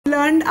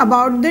learned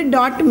about the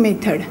dot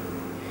method.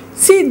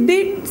 See,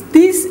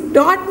 this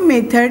dot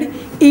method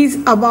is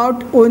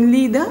about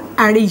only the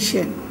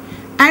addition.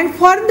 And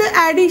for the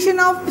addition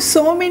of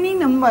so many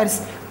numbers,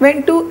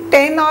 when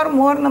 10 or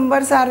more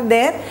numbers are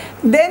there,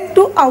 then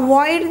to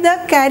avoid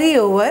the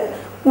carryover,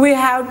 we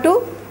have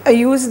to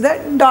use the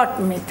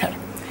dot method.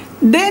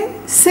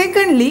 Then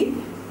secondly,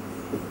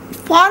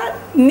 for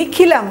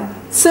Nikhilam,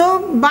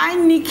 so by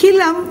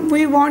Nikhilam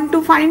we want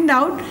to find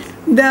out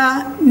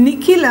the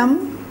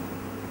Nikhilam.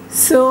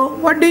 So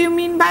what do you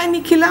mean by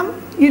Nikhilam?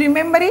 You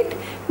remember it?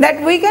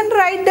 That we can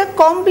write the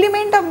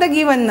complement of the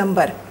given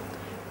number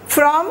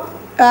from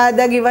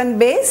the given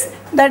base,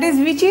 that is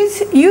which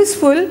is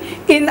useful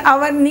in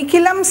our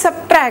Nikhilam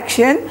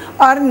subtraction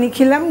or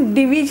Nikhilam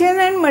division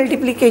and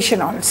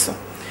multiplication also.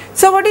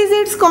 So what is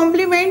its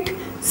complement?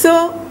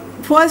 So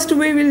first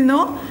we will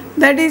know,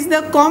 that is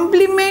the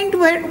complement.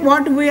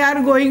 What we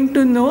are going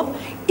to know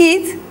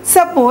is,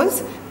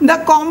 suppose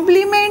the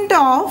complement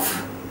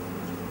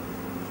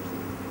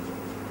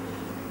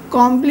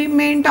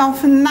of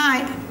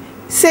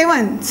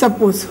 7,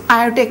 suppose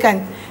I have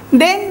taken,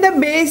 then the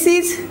base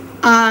is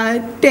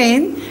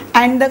 10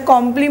 and the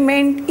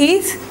complement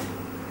is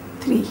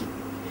 3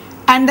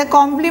 and the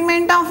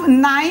complement of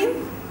 9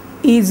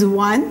 is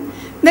 1.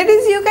 That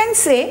is, you can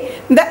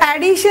say the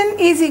addition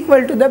is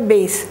equal to the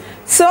base.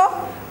 So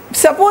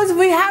suppose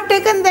we have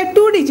taken the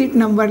 2-digit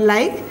number,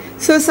 like,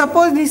 so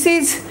suppose this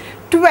is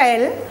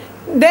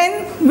 12,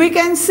 then we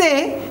can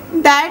say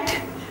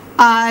that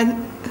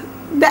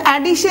the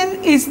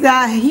addition is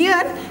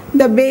here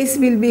the base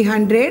will be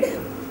 100,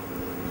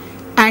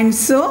 and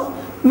so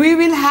we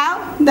will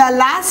have the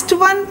last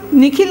one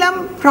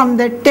Nikhilam from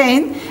the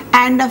 10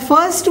 and the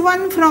first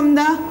one from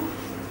the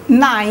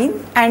 9,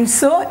 and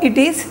so it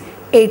is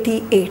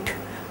 88.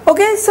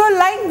 Okay, so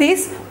like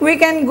this we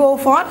can go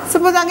for,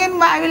 suppose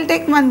again I will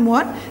take one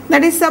more,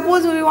 that is,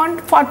 suppose we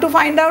want to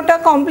find out a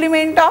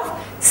complement of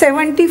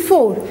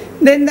 74,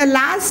 then the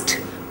last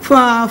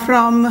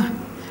from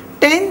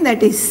 10,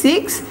 that is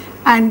 6,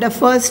 and the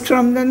first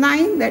from the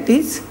 9, that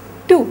is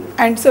 2,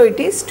 and so it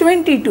is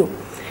 22.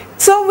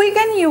 So we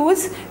can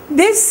use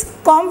this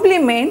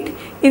complement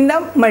in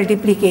the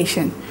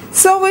multiplication.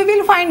 So we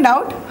will find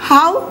out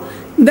how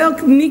the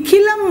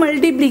Nikhilam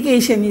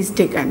multiplication is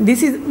taken.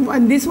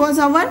 This was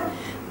our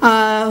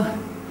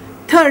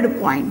third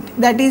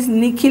point, that is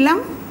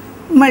Nikhilam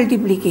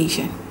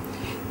multiplication.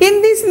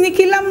 In this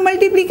Nikhilam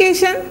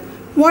multiplication,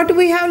 what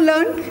we have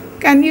learned,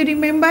 can you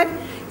remember?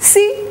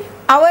 See,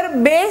 our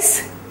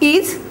base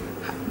is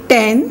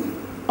 10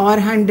 or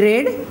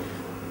 100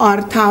 or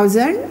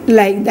 1000,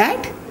 like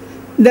that.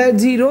 The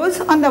zeros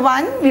on the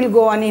 1 will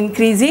go on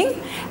increasing,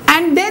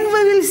 and then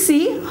we will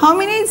see how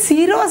many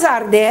zeros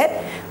are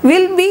there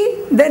will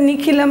be the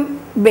Nikhilam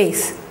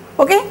base.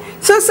 Okay,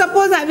 so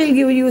suppose I will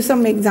give you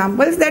some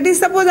examples. That is,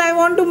 suppose I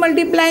want to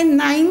multiply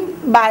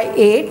 9 by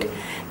 8.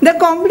 The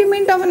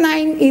complement of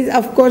 9 is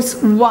of course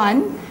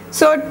 1.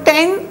 So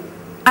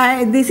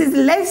 10, this is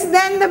less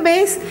than the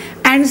base,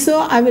 and so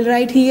I will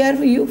write here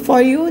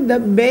for you the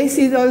base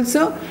is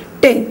also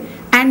 10,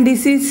 and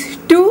this is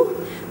 2.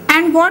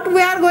 And what we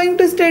are going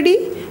to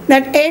study,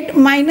 that 8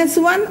 minus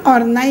 1 or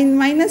 9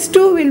 minus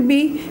 2 will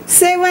be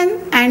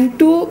 7, and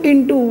 2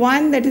 into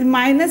 1, that is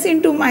minus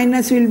into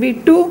minus, will be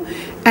 2,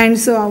 and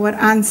so our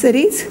answer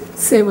is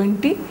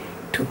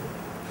 72.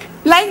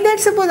 Like that,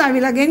 suppose I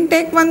will again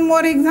take one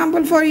more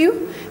example for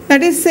you,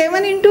 that is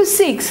 7 into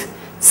 6.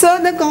 So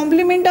the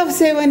complement of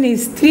 7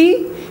 is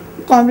 3,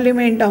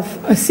 complement of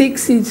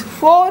 6 is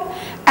 4,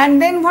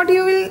 and then what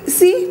you will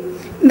see,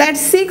 that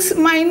 6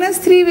 minus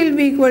 3 will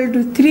be equal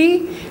to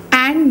 3,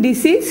 and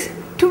this is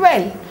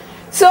 12.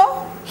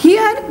 So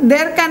here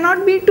there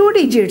cannot be 2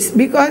 digits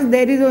because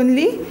there is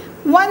only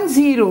 1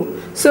 0.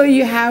 So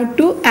you have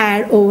to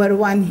add over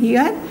 1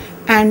 here,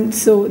 and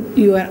so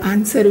your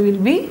answer will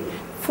be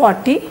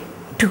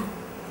 42.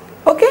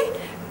 Okay,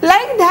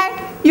 like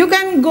that you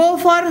can go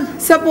for,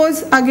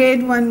 suppose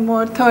again one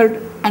more,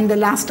 third and the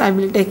last I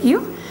will take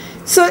you.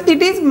 So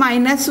it is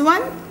minus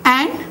 1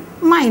 and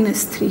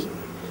minus 3.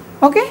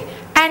 Okay,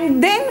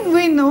 and then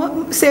we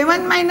know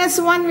 7 minus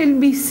 1 will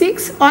be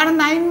 6, or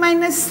 9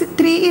 minus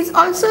 3 is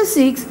also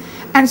 6,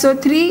 and so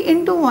 3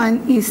 into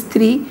 1 is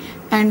 3,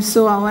 and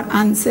so our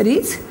answer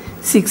is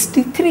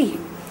 63.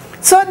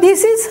 So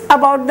this is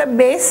about the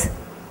base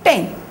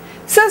 10.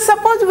 So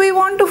suppose we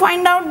want to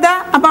find out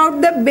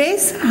about the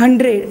base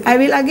 100. I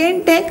will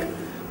again take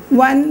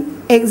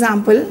one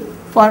example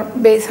for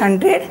base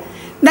 100.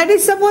 That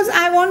is, suppose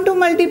I want to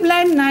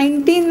multiply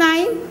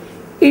 99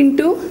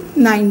 into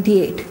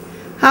 98.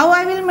 How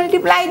I will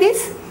multiply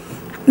this?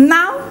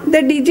 Now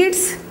the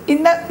digits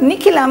in the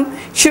Nikhilam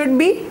should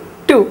be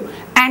 2,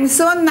 and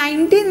so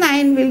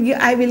 99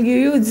 I will give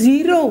you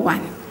 0,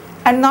 1,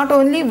 and not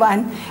only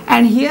 1,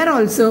 and here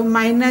also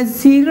minus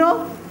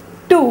 0,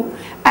 2,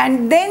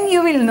 and then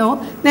you will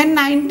know that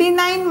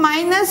 99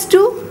 minus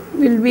 2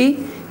 will be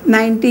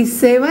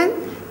 97,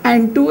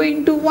 and 2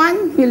 into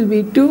 1 will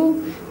be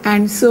 2,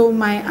 and so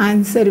my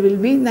answer will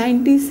be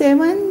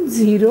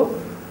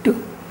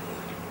 9702.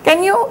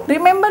 Can you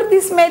remember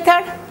this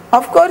method?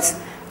 Of course,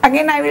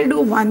 again I will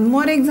do one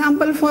more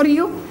example for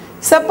you.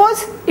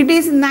 Suppose it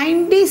is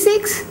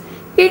 96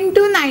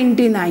 into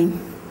 99.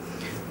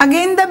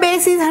 Again the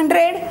base is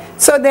 100,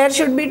 so there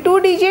should be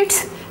 2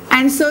 digits,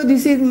 and so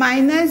this is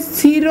minus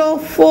 0,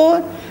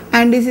 4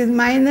 and this is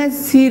minus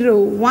 0,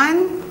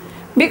 1,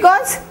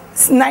 because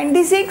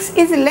 96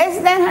 is less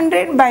than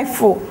 100 by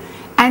 4,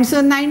 and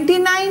so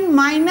 99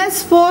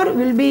 minus 4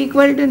 will be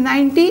equal to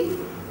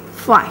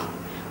 95.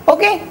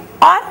 Okay,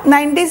 or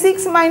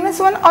 96 minus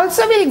 1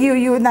 also will give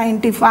you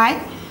 95,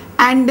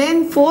 and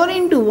then 4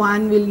 into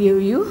 1 will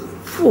give you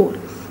 4,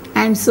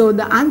 and so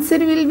the answer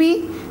will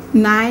be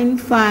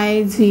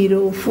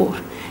 9504.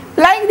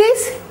 Like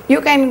this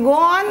you can go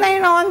on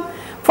and on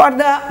for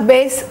the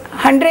base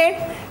 100.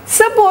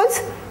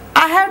 Suppose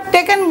I have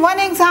taken one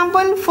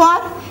example for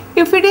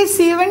if it is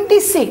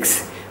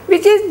 76,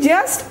 which is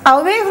just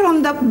away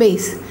from the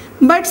base,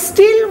 but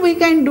still we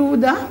can do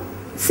the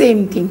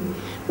same thing,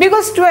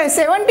 because to a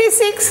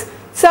 76,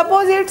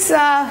 suppose it's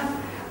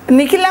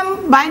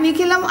Nikhilam, by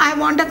Nikhilam I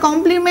want a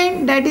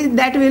complement,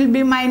 that will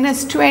be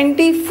minus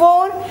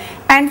 24,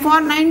 and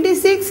for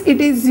 96 it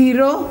is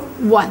 0,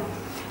 1,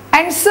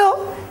 and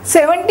so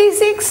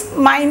 76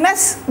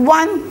 minus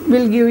 1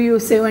 will give you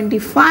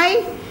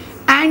 75,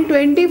 and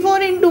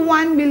 24 into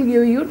 1 will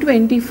give you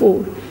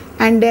 24,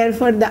 and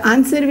therefore the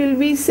answer will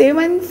be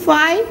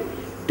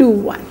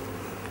 7521.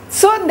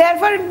 So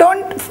therefore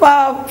don't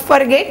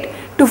forget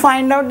to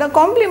find out the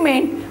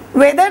complement,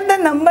 whether the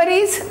number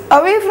is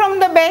away from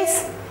the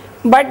base,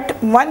 but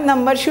one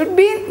number should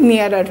be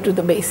nearer to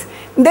the base.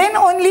 Then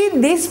only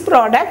this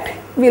product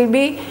will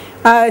be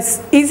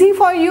easy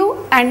for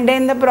you, and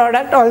then the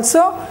product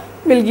also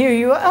will give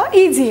you an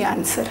easy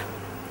answer.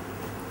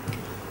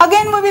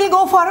 Again we will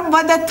go for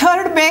the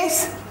third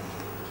base,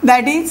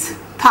 that is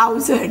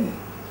 1000.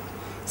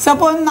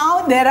 Suppose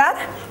now there are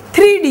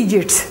 3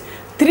 digits,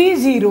 3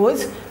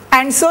 zeros,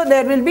 and so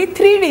there will be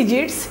 3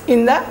 digits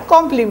in the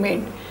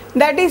complement.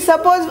 That is,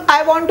 suppose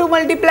I want to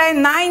multiply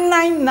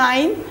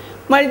 999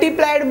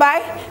 multiplied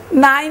by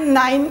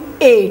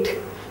 998.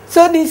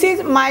 So this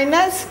is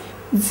minus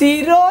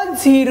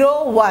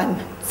 001.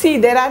 See,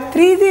 there are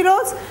 3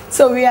 zeros,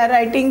 so we are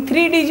writing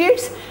 3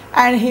 digits,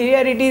 and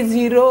here it is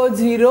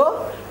 002,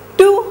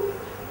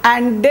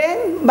 and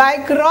then by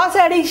cross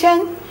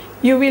addition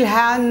you will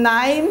have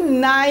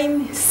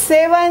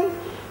 997,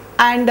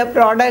 and the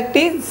product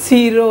is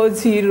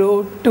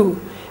 002,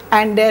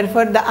 and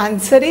therefore the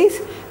answer is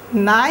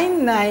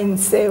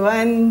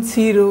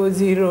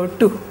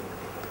 997002.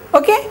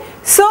 Okay,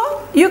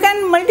 so you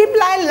can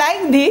multiply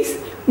like this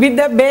with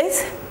the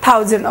base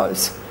 1000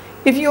 also.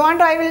 If you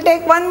want, I will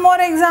take one more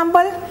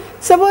example.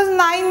 Suppose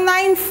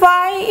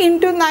 995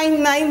 into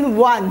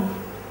 991.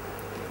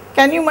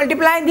 Can you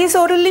multiply this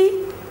orally?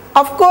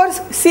 Of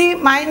course, see,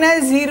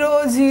 minus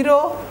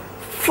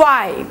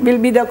 005 will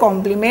be the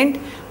complement,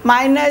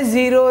 minus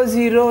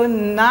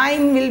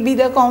 009 will be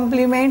the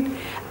complement,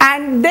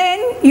 and then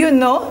you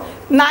know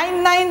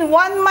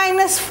 991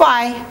 minus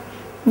 5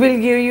 will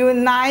give you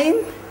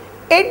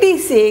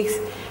 986,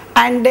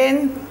 and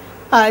then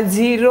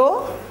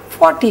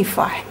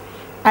 045,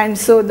 and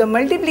so the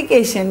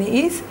multiplication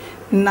is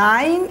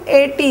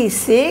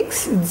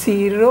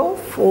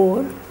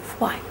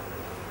 986045.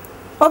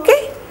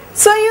 Okay,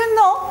 so you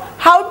know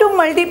how to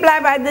multiply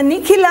by the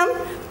Nikhilam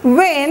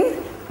when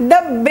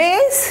the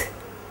base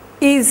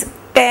is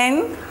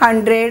 10,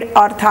 100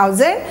 or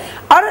 1000,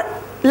 or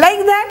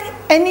like that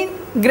any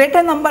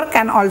greater number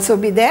can also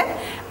be there.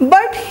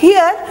 But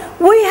here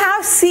we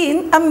have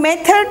seen a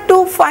method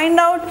to find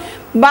out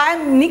by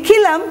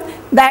Nikhilam,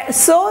 that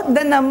so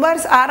the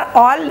numbers are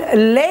all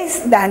less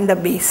than the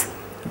base.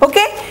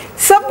 Okay,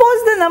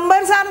 suppose the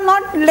numbers are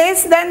not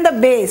less than the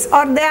base,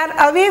 or they are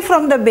away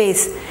from the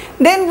base,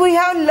 then we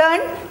have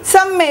learned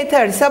some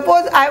method.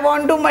 Suppose I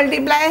want to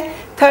multiply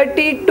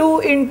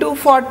 32 into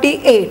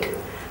 48.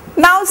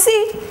 Now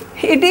see,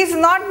 it is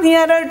not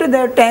nearer to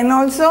the 10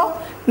 also,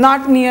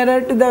 not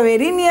nearer to the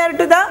very near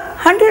to the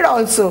 100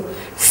 also.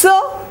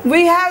 So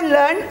we have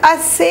learned a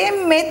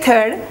same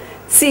method,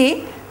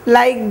 see,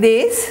 like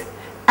this,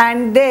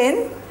 and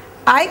then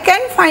I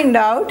can find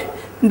out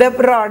the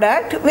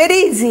product very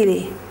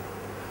easily.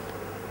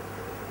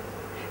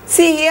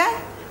 See here,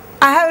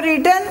 I have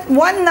written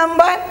one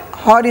number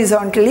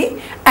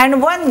horizontally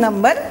and one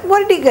number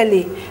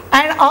vertically,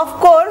 and of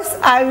course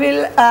I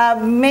will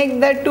make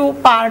the 2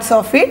 parts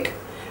of it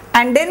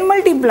and then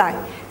multiply.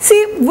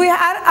 See, we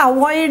are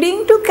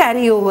avoiding to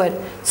carry over.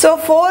 So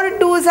 4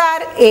 2s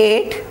are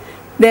 8,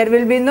 there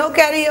will be no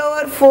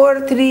carryover.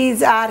 4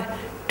 3s are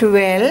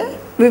 12.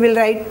 We will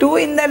write 2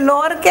 in the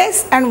lower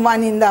case and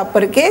 1 in the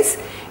upper case.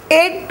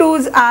 8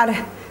 2s are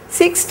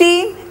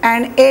 16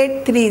 and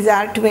 8 3s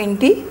are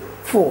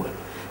 24.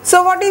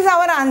 So what is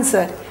our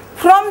answer?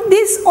 From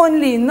this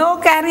only, no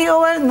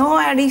carryover, no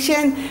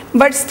addition,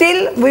 but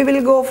still we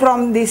will go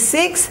from this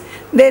 6,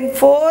 then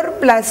 4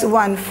 plus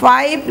 1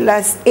 5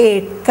 plus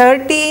 8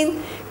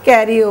 13,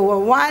 carry over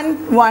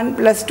 1, 1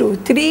 plus 2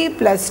 3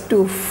 plus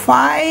 2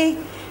 5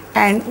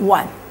 and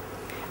 1.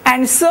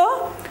 and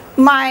so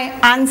my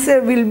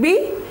answer will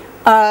be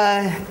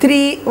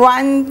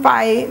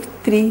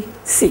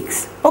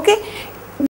 31536. Okay,